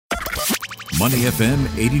Money FM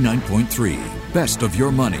 89.3. Best of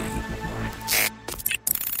your money.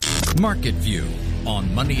 Market View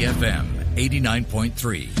on Money FM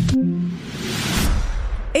 89.3.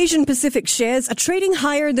 Asian Pacific shares are trading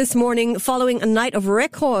higher this morning following a night of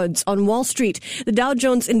records on Wall Street. The Dow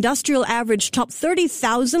Jones Industrial Average topped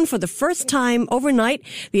 30,000 for the first time overnight.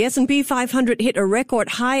 The S&P 500 hit a record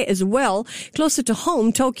high as well. Closer to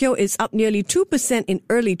home, Tokyo is up nearly 2% in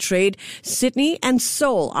early trade. Sydney and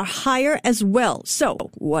Seoul are higher as well. So,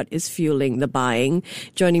 what is fueling the buying?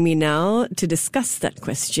 Joining me now to discuss that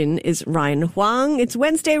question is Ryan Huang. It's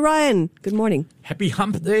Wednesday, Ryan. Good morning. Happy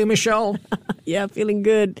hump day, Michelle. Yeah, feeling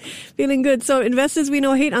good. Feeling good. So investors, we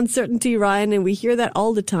know, hate uncertainty, Ryan, and we hear that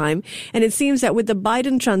all the time. And it seems that with the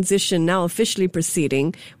Biden transition now officially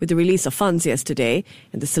proceeding with the release of funds yesterday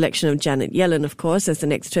and the selection of Janet Yellen, of course, as the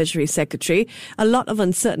next Treasury Secretary, a lot of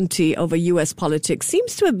uncertainty over U.S. politics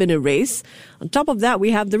seems to have been erased. On top of that,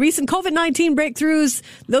 we have the recent COVID-19 breakthroughs.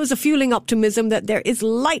 Those are fueling optimism that there is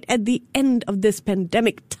light at the end of this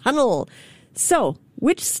pandemic tunnel. So,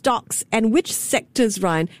 which stocks and which sectors,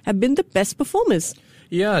 Ryan, have been the best performers?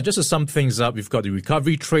 Yeah, just to sum things up, we've got the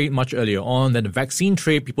recovery trade much earlier on, then the vaccine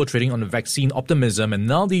trade, people trading on the vaccine optimism, and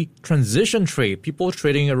now the transition trade, people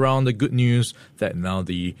trading around the good news that now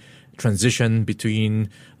the transition between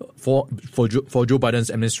for Joe Biden's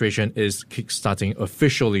administration is kickstarting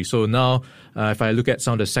officially. So now, if I look at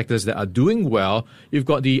some of the sectors that are doing well, you've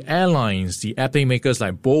got the airlines, the airplane makers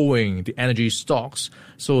like Boeing, the energy stocks.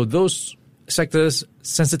 So those sectors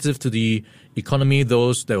sensitive to the economy,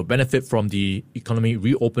 those that will benefit from the economy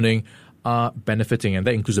reopening, are benefiting, and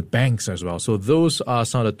that includes the banks as well. So those are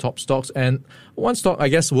some of the top stocks. And one stock, I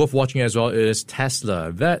guess, worth watching as well is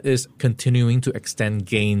Tesla. That is continuing to extend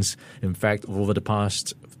gains. In fact, over the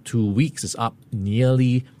past 2 weeks, it's up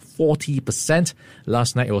nearly 40%.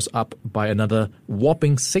 Last night, it was up by another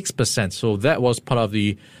whopping 6%. So that was part of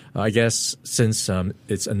the, I guess, since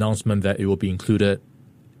its announcement that it will be included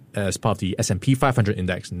as part of the S&P 500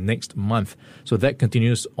 index next month. So that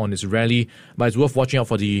continues on its rally, but it's worth watching out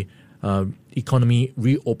for the economy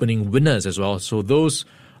reopening winners as well. So those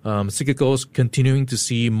cyclicals continuing to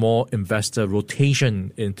see more investor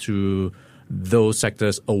rotation into those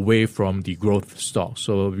sectors away from the growth stocks.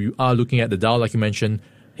 So we are looking at the Dow, like you mentioned,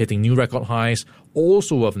 hitting new record highs.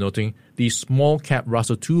 Also worth noting, the small cap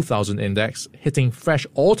Russell 2000 index hitting fresh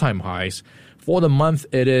all-time highs. For the month,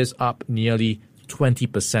 it is up nearly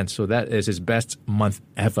 20%. So that is its best month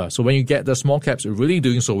ever. So when you get the small caps really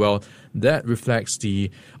doing so well, that reflects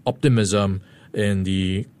the optimism in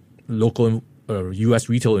the local U.S.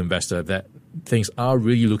 retail investor that things are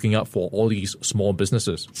really looking up for all these small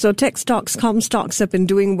businesses. So tech stocks, comm stocks have been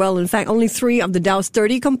doing well. In fact, only 3 of the Dow's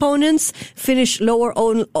 30 components finished lower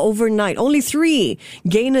overnight. Only 3.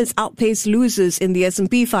 Gainers outpaced losers in the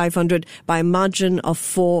S&P 500 by a margin of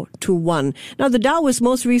 4-1. Now, the Dow was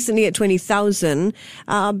most recently at 20,000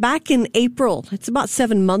 back in April. It's about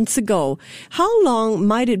 7 months ago. How long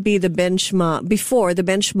might it be the benchmark before the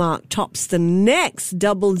benchmark tops the next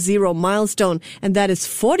 00 milestone, and that is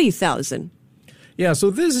 40,000? Yeah,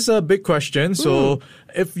 so this is a big question. So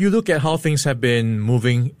if you look at how things have been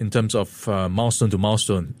moving in terms of milestone to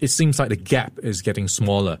milestone, it seems like the gap is getting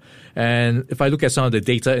smaller. And if I look at some of the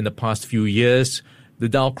data in the past few years, the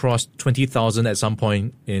Dow crossed 20,000 at some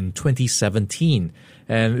point in 2017.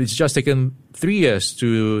 And it's just taken 3 years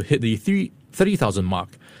to hit the 30,000 mark.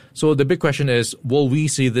 So the big question is, will we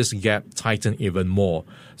see this gap tighten even more?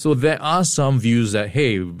 So there are some views that,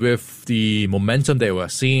 hey, with the momentum that we're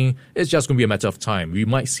seeing, it's just going to be a matter of time. We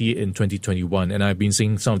might see it in 2021. And I've been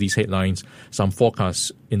seeing some of these headlines, some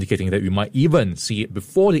forecasts indicating that we might even see it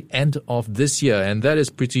before the end of this year. And that is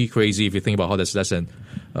pretty crazy if you think about how that's less than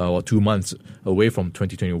 2 months away from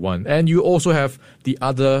 2021. And you also have the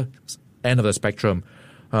other end of the spectrum,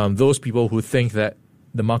 those people who think that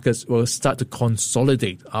the markets will start to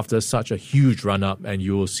consolidate after such a huge run-up, and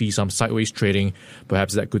you will see some sideways trading.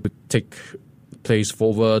 Perhaps that could take place for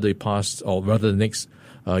over the past, or rather the next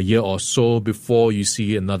year or so, before you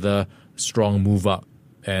see another strong move up.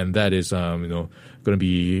 And that is, going to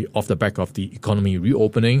be off the back of the economy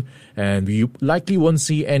reopening. And we likely won't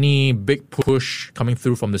see any big push coming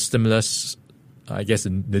through from the stimulus. I guess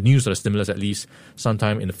the news of the stimulus at least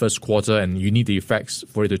sometime in the first quarter, and you need the effects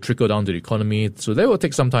for it to trickle down to the economy. So that will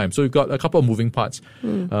take some time. So we've got a couple of moving parts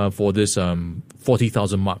for this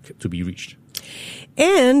 40,000 mark to be reached.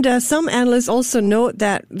 And some analysts also note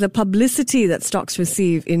that the publicity that stocks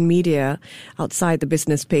receive in media outside the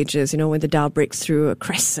business pages, when the Dow breaks through a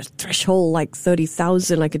threshold like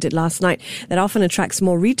 30,000 like it did last night, that often attracts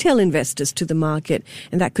more retail investors to the market,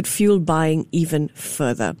 and that could fuel buying even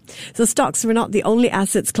further. So stocks were not the only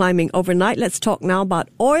assets climbing overnight. Let's talk now about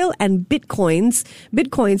oil and bitcoins.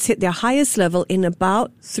 Bitcoins hit their highest level in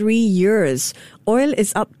about 3 years. Oil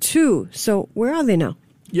is up too. So where are they now?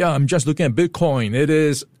 Yeah, I'm just looking at Bitcoin. It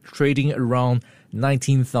is trading around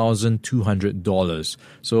 $19,200.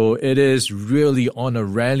 So it is really on a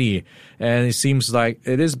rally. And it seems like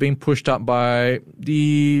it is being pushed up by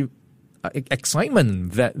the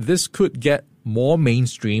excitement that this could get more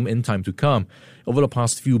mainstream in time to come. Over the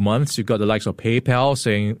past few months, you've got the likes of PayPal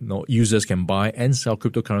saying users can buy and sell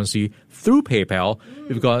cryptocurrency through PayPal.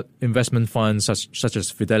 You've got investment funds such as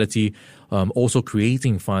Fidelity also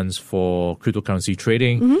creating funds for cryptocurrency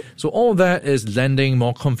trading. So all that is lending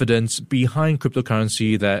more confidence behind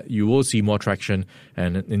cryptocurrency that you will see more traction.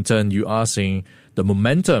 And in turn, you are seeing the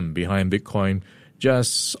momentum behind Bitcoin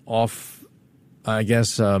just off, I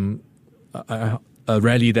guess, a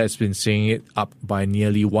rally that's been seeing it up by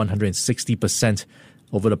nearly 160%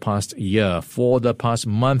 over the past year. For the past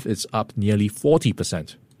month, it's up nearly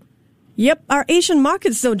 40%. Yep, our Asian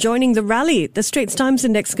markets, though, joining the rally. The Straits Times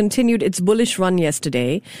Index continued its bullish run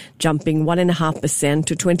yesterday, jumping 1.5%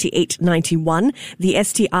 to 2891. The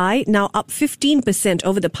STI now up 15%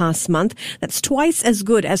 over the past month. That's twice as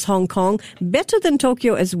good as Hong Kong, better than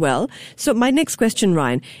Tokyo as well. So my next question,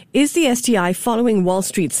 Ryan, is the STI following Wall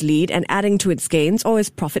Street's lead and adding to its gains, or is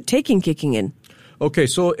profit-taking kicking in? Okay,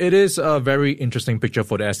 so it is a very interesting picture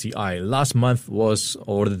for the STI. Last month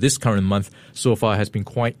this current month so far has been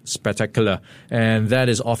quite spectacular. And that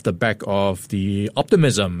is off the back of the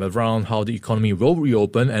optimism around how the economy will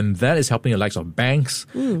reopen. And that is helping the likes of banks.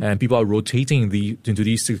 And people are rotating into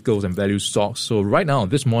these cyclicals and value stocks. So right now,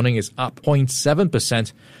 this morning is up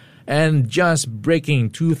 0.7%. And just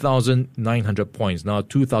breaking 2,900 points, now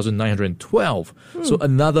 2,912. So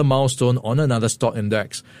another milestone on another stock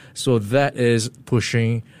index. So that is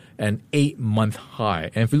pushing an 8-month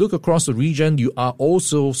high. And if you look across the region, you are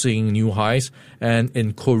also seeing new highs. And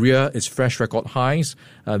in Korea, it's fresh record highs.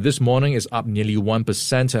 This morning is up nearly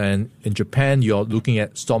 1%. And in Japan, you're looking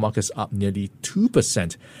at stock markets up nearly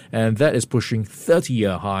 2%. And that is pushing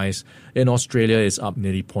 30-year highs. In Australia, it's up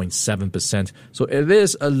nearly 0.7%. So it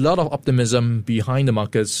is a lot of optimism behind the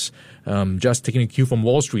markets, just taking a cue from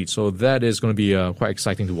Wall Street. So that is going to be quite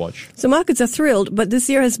exciting to watch. So markets are thrilled, but this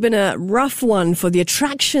year has been a rough one for the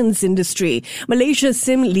attractions industry. Malaysia's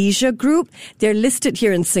Sim Leisure Group, they're listed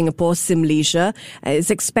here in Singapore. Sim Leisure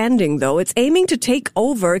is expanding, though. It's aiming to take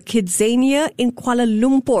over Kidzania in Kuala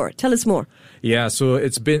Lumpur. Tell us more. Yeah, so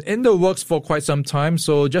it's been in the works for quite some time.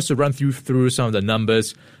 So just to run through some of the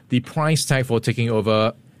numbers, the price tag for taking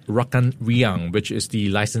over Rakan Riang, which is the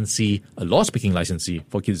licensee, a law-speaking licensee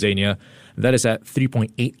for Kidzania, that is at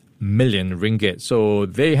 3.8 million ringgit. So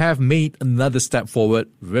they have made another step forward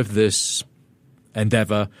with this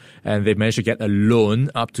endeavor, and they managed to get a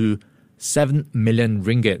loan up to 7 million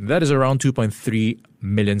ringgit. That is around 2.3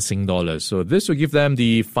 million Sing dollars. So this will give them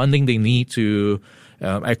the funding they need to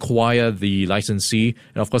acquire the licensee.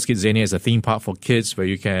 And of course, Kidzania is a theme park for kids where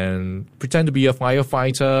you can pretend to be a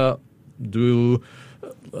firefighter,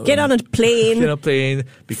 get on a plane,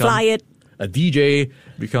 become fly it, a DJ,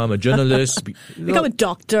 become a journalist, become a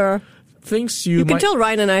doctor. Things you can tell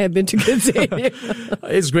Ryan and I have been to Kidzania.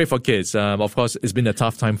 It's great for kids. Of course, it's been a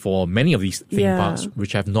tough time for many of these theme parks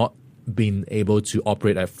which have not been able to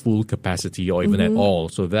operate at full capacity or even at all.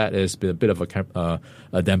 So that has been a bit of a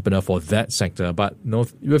dampener for that sector. But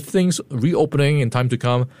with things reopening in time to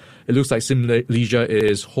come, it looks like Sim Leisure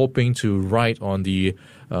is hoping to ride on the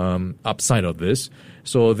upside of this.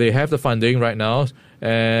 So they have the funding right now,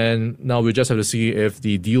 and now we just have to see if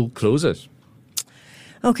the deal closes.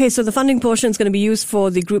 Okay, so the funding portion is going to be used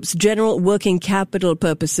for the group's general working capital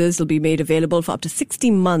purposes. It'll be made available for up to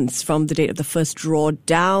 60 months from the date of the first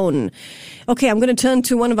drawdown. Okay, I'm going to turn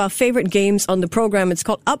to one of our favorite games on the program. It's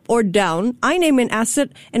called Up or Down. I name an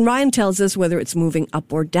asset, and Ryan tells us whether it's moving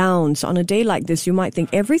up or down. So on a day like this, you might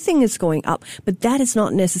think everything is going up, but that is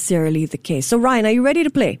not necessarily the case. So Ryan, are you ready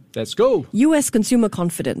to play? Let's go. U.S. consumer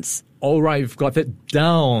confidence. All right, we've got it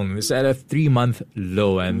down. It's at a 3-month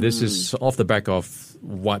low, and this is off the back of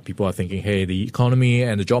what people are thinking. Hey, the economy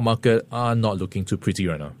and the job market are not looking too pretty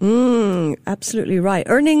right now. Absolutely right.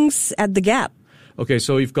 Earnings at the gap. Okay,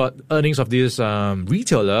 so you've got earnings of this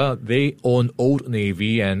retailer. They own Old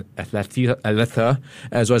Navy and Aletha,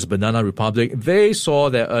 as well as Banana Republic. They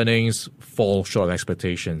saw their earnings fall short of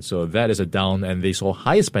expectations. So that is a down, and they saw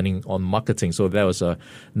higher spending on marketing. So that was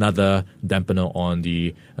another dampener on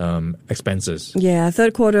the expenses. Yeah,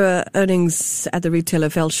 third quarter earnings at the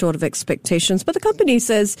retailer fell short of expectations, but the company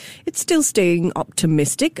says it's still staying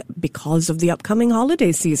optimistic because of the upcoming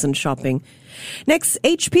holiday season shopping. Next,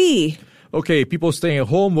 HP. Okay, people staying at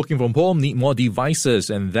home, working from home, need more devices,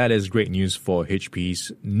 and that is great news for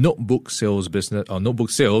HP's notebook sales business. Notebook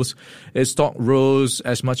sales, its stock rose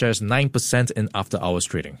as much as 9% in after-hours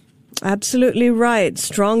trading. Absolutely right.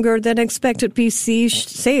 Stronger than expected PC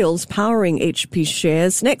sales powering HP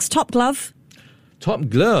shares. Next, Top Glove. Top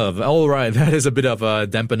Glove, all right, that is a bit of a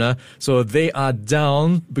dampener. So they are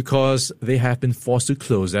down because they have been forced to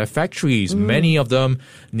close their factories. Many of them,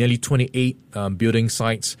 nearly 28 building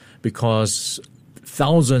sites, because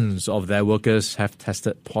thousands of their workers have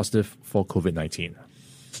tested positive for COVID-19.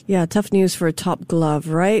 Yeah, tough news for Top Glove,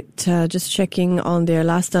 right? Just checking on their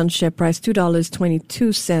last done share price,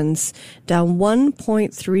 $2.22, down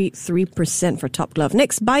 1.33% for Top Glove.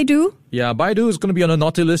 Next, Baidu. Yeah, Baidu is going to be on a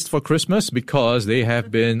naughty list for Christmas because they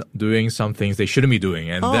have been doing some things they shouldn't be doing,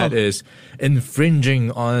 and that is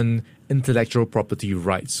infringing on intellectual property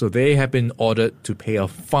rights. So they have been ordered to pay a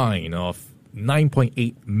fine of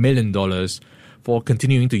 $9.8 million for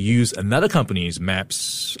continuing to use another company's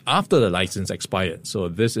maps after the license expired. So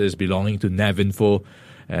this is belonging to Navinfo,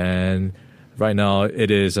 and right now it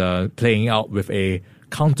is playing out with a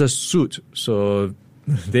counter-suit. So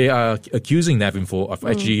they are accusing Navinfo of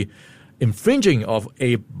actually infringing of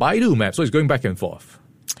a Baidu map. So it's going back and forth.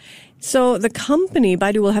 So the company,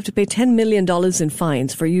 Baidu, will have to pay $10 million in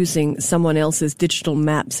fines for using someone else's digital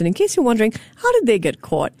maps. And in case you're wondering, how did they get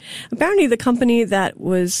caught? Apparently, the company that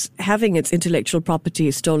was having its intellectual property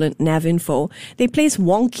stolen, Navinfo, they placed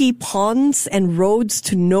wonky ponds and roads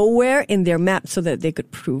to nowhere in their maps so that they could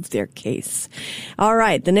prove their case. All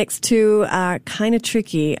right, the next two are kind of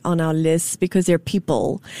tricky on our list because they're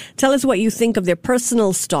people. Tell us what you think of their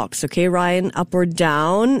personal stocks, okay, Ryan? Up or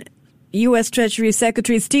down? U.S. Treasury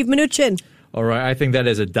Secretary Steve Mnuchin. All right, I think that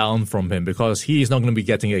is a down from him because he is not going to be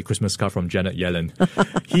getting a Christmas card from Janet Yellen.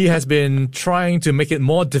 He has been trying to make it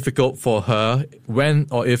more difficult for her when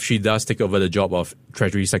or if she does take over the job of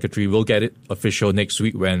Treasury Secretary. We'll get it official next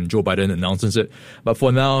week when Joe Biden announces it. But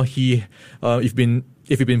for now, if you've been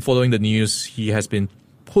following the news, he has been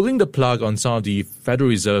pulling the plug on some of the Federal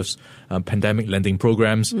Reserve's pandemic lending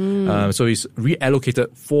programs. So he's reallocated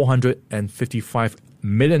 $455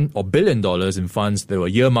 billion in funds that were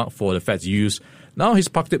earmarked for the Fed's use. Now he's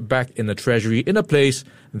parked it back in the Treasury in a place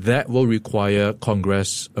that will require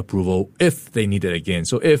Congress approval if they need it again.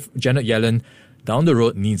 So if Janet Yellen down the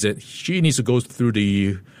road needs it, she needs to go through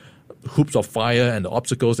the hoops of fire and the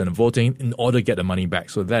obstacles and the voting in order to get the money back.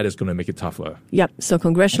 So that is going to make it tougher. Yep. So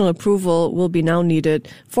congressional approval will be now needed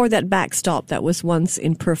for that backstop that was once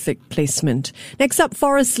in perfect placement. Next up,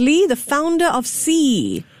 Forrest Li, the founder of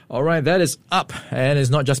Sea. All right, that is up. And it's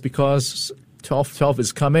not just because 12/12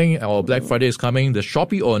 is coming or Black Friday is coming. The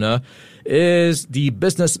Shopee owner is the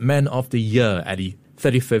Businessman of the Year at the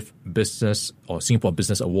 35th Business or Singapore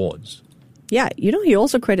Business Awards. Yeah, you know, he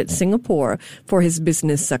also credits Singapore for his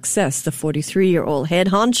business success, the 43-year-old head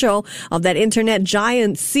honcho of that internet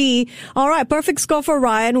giant Sea. All right, perfect score for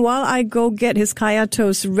Ryan. While I go get his kaya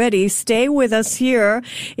toast ready, stay with us here.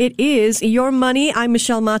 It is Your Money. I'm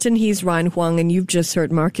Michelle Martin. He's Ryan Huang, and you've just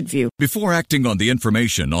heard Market View. Before acting on the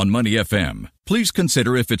information on Money FM, please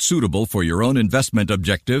consider if it's suitable for your own investment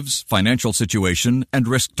objectives, financial situation, and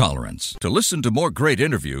risk tolerance. To listen to more great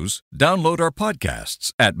interviews, download our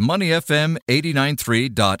podcasts at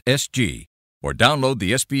moneyfm893.sg or download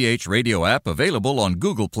the SPH radio app available on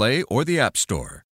Google Play or the App Store.